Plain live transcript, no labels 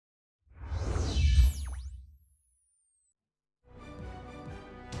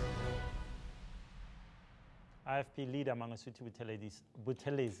IFP leader Mangosuthu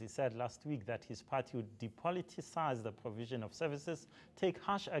Buthelezi said last week that his party would depoliticize the provision of services, take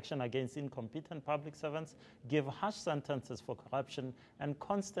harsh action against incompetent public servants, give harsh sentences for corruption, and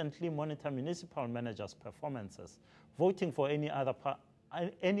constantly monitor municipal managers' performances. Voting for any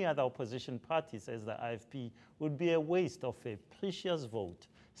other opposition party, says the IFP, would be a waste of a precious vote.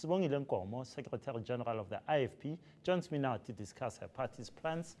 Sibongile Nkomo, Secretary General of the IFP, joins me now to discuss her party's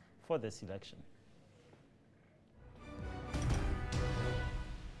plans for this election.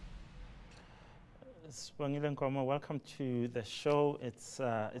 Sibongile Nkomo, welcome to the show. It's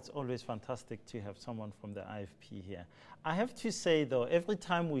always fantastic to have someone from the IFP here. I have to say, though, every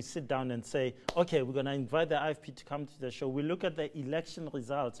time we sit down and say, okay, we're going to invite the IFP to come to the show, we look at the election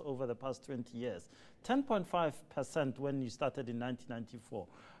results over the past 20 years. 10.5% when you started in 1994.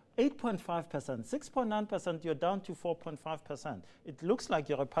 8.5%, 6.9%, you're down to 4.5%. It looks like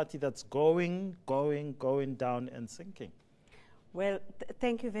you're a party that's going down and sinking. Well,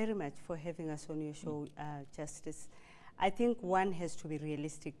 thank you very much for having us on your show, Justice. I think one has to be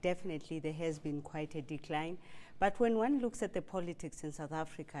realistic. Definitely there has been quite a decline. But when one looks at the politics in South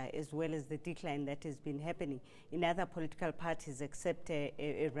Africa, as well as the decline that has been happening in other political parties, except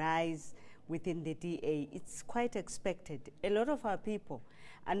a rise within the DA, it's quite expected. A lot of our people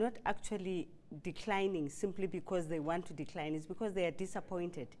are not actually declining simply because they want to decline. It's because they are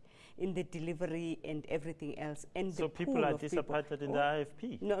disappointed in the delivery and everything else. And so people are disappointed in the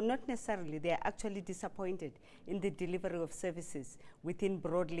IFP? No, not necessarily. They are actually disappointed in the delivery of services within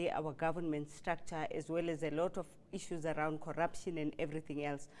broadly our government structure, as well as a lot of issues around corruption and everything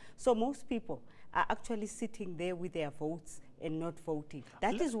else. So most people are actually sitting there with their votes and not voting.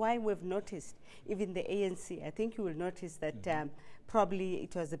 That is why we've noticed, even the ANC, I think you will notice that probably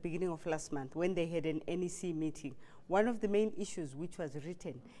it was the beginning of last month when they had an NEC meeting. One of the main issues which was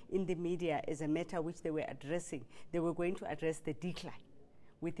written in the media as a matter which they were addressing, they were going to address the decline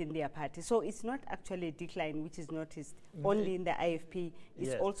within their party. So it's not actually a decline which is noticed only in the IFP,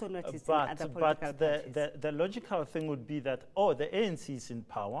 it's also noticed in other political parties. But the logical thing would be that, oh, the ANC is in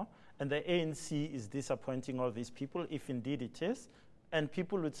power, and the ANC is disappointing all these people, if indeed it is, and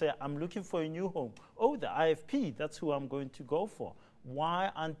people would say, I'm looking for a new home. Oh, the IFP, that's who I'm going to go for. Why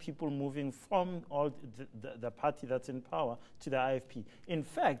aren't people moving from all the party that's in power to the IFP? In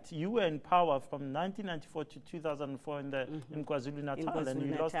fact, you were in power from 1994 to 2004 in KwaZulu-Natal, and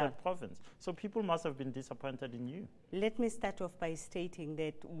you lost that province. So people must have been disappointed in you. Let me start off by stating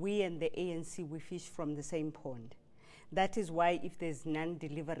that we and the ANC, we fish from the same pond. That is why if there's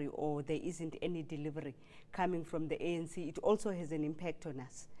non-delivery or there isn't any delivery coming from the ANC, it also has an impact on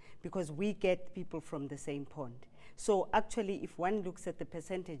us because we get people from the same pond. So actually, if one looks at the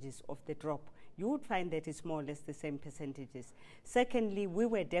percentages of the drop, you would find that it's more or less the same percentages. Secondly, we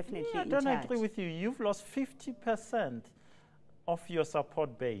were definitely in charge. I don't agree with you. You've lost 50% of your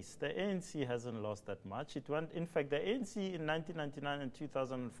support base. The ANC hasn't lost that much. It went, in fact, the ANC in 1999 and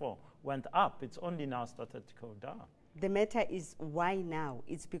 2004 went up. It's only now started to go down. The matter is why now?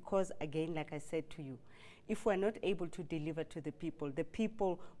 It's because, again, like I said to you, if we're not able to deliver to the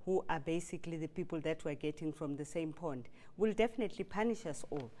people who are basically the people that we're getting from the same pond will definitely punish us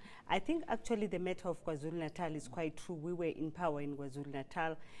all. I think actually the matter of KwaZulu-Natal is quite true. We were in power in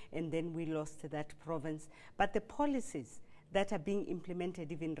KwaZulu-Natal and then we lost that province. But the policies that are being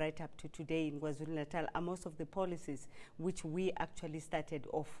implemented even right up to today in KwaZulu-Natal are most of the policies which we actually started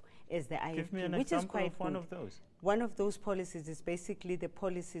off as the IFP. Give me an example of one of those. One of those policies is basically the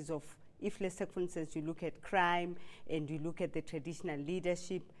policies of, if let's say for instance you look at crime and you look at the traditional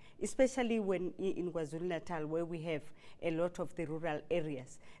leadership, especially when in KwaZulu-Natal where we have a lot of the rural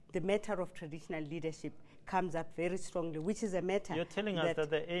areas, the matter of traditional leadership comes up very strongly, which is a matter. You're telling us that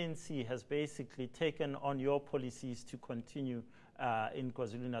the ANC has basically taken on your policies to continue in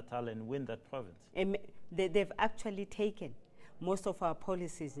KwaZulu-Natal and win that province? They've actually taken most of our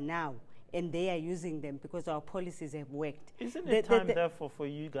policies now, and they are using them because our policies have worked. Isn't it time, therefore, for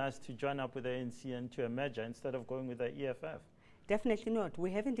you guys to join up with the ANC and to a merger instead of going with the EFF? Definitely not. We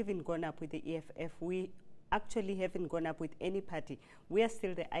haven't even gone up with the EFF. We actually haven't gone up with any party. We are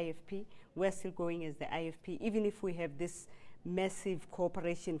still the IFP. We are still going as the IFP, even if we have this massive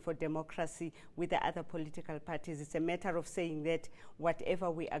cooperation for democracy with the other political parties. It's a matter of saying that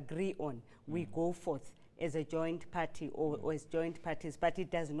whatever we agree on, we go forth as a joint party or as joint parties, but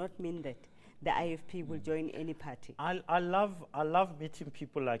it does not mean that the IFP will join any party. I love meeting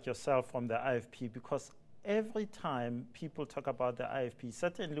people like yourself from the IFP because every time people talk about the IFP,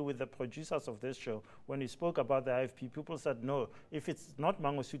 certainly with the producers of this show, when we spoke about the IFP, people said, no, if it's not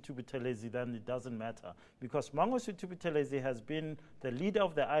Mangosuthu Buthelezi, then it doesn't matter. Because Mangosuthu Buthelezi has been the leader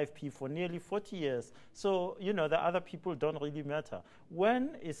of the IFP for nearly 40 years. So, you know, the other people don't really matter.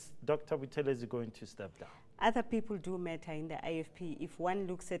 When is Dr. Buthelezi going to step down? Other people do matter in the IFP. If one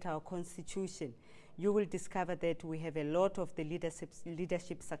looks at our constitution, you will discover that we have a lot of the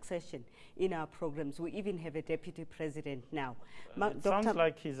leadership succession in our programs. We even have a deputy president now. It sounds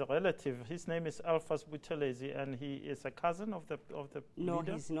like he's a relative. His name is Alphas Buthelezi, and he is a cousin of the No,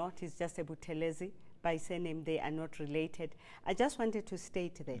 leader? He's not. He's just a Buthelezi. By surname, they are not related. I just wanted to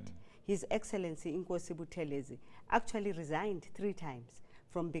state that His Excellency Nkosi Buthelezi actually resigned 3 times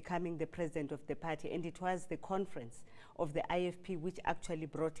from becoming the president of the party, and it was the conference of the IFP which actually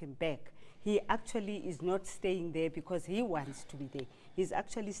brought him back. He actually is not staying there because he wants to be there. He's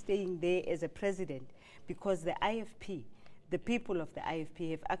actually staying there as a president because the IFP, the people of the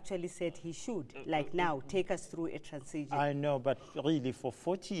IFP have actually said he should, like now, take us through a transition. I know, but really for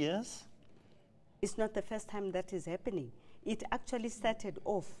 40 years? It's not the first time that is happening. It actually started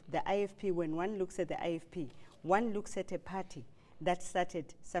off the IFP. When one looks at the IFP, one looks at a party that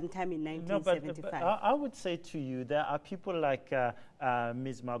started sometime in 1975. No, but I would say to you, there are people like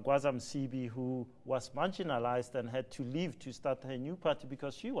Ms. Magwaza Msibi, who was marginalized and had to leave to start her new party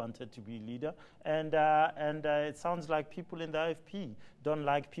because she wanted to be leader. And it sounds like people in the IFP don't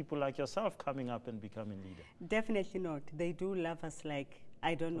like people like yourself coming up and becoming leader. Definitely not. They do love us like,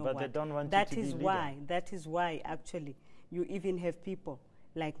 I don't know but what. They don't want that you to is be why. leader. That is why, actually, you even have people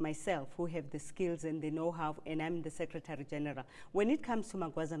like myself, who have the skills and the know-how, and I'm the Secretary General. When it comes to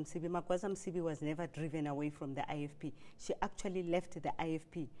Magwaza Msibi was never driven away from the IFP. She actually left the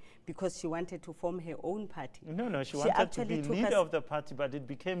IFP because she wanted to form her own party. No, she wanted to be leader of the party, but it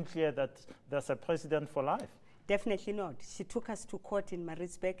became clear that there's a president for life. Definitely not. She took us to court in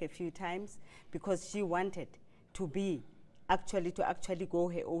Maritzburg a few times because she wanted to be to actually go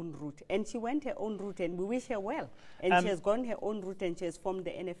her own route. And she went her own route, and we wish her well. And she has gone her own route, and she has formed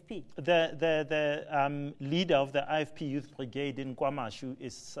the NFP. The leader of the IFP Youth Brigade in Kwamashu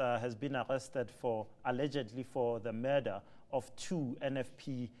has been arrested allegedly for the murder of 2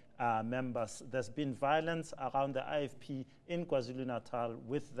 NFP members. There's been violence around the IFP in KwaZulu-Natal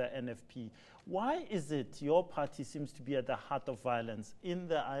with the NFP. Why is it your party seems to be at the heart of violence in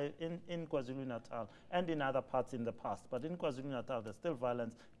KwaZulu-Natal and in other parts in the past? But in KwaZulu-Natal, there's still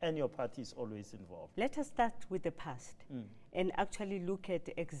violence, and your party is always involved. Let us start with the past and actually look at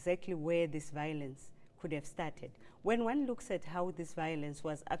exactly where this violence could have started. When one looks at how this violence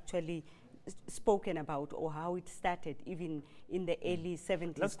was actually spoken about, or how it started even in the early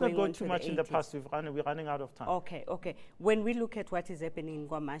 70s. Let's not go too much in the past. We're running out of time. Okay. When we look at what is happening in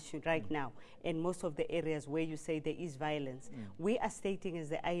Kwamashu right now, and most of the areas where you say there is violence, we are stating as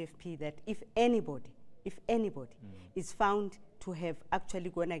the IFP that if anybody is found to have actually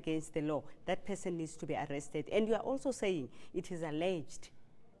gone against the law, that person needs to be arrested. And you are also saying it is alleged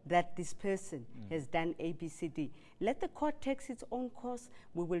that this person has done ABCD. Let the court take its own course.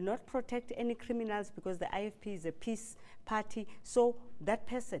 We will not protect any criminals because the IFP is a peace party. So that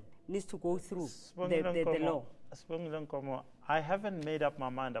person needs to go through the law. Sibongile Nkomo, I haven't made up my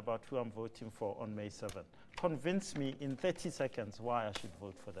mind about who I'm voting for on May 7th. Convince me in 30 seconds why I should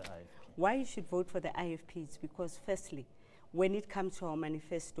vote for the IFP. Why you should vote for the IFP is because, firstly, when it comes to our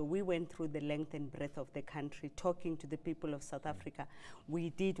manifesto, we went through the length and breadth of the country, talking to the people of South Africa. We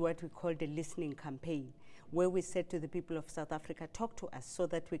did what we called a listening campaign, where we said to the people of South Africa, talk to us so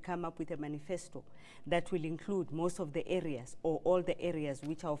that we come up with a manifesto that will include most of the areas, or all the areas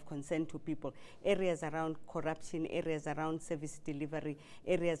which are of concern to people, areas around corruption, areas around service delivery,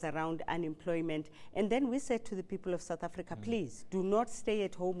 areas around unemployment. And then we said to the people of South Africa, please do not stay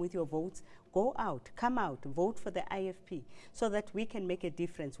at home with your votes. Go out, come out, vote for the IFP so that we can make a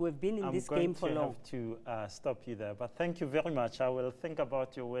difference. We've been in this game for long. I'm going to have to stop you there, but thank you very much. I will think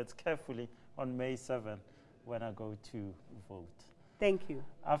about your words carefully on May 7th when I go to vote. Thank you.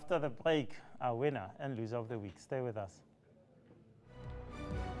 After the break, our winner and loser of the week. Stay with us.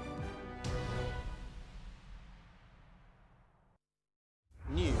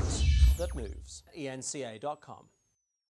 News that moves. eNCA.com.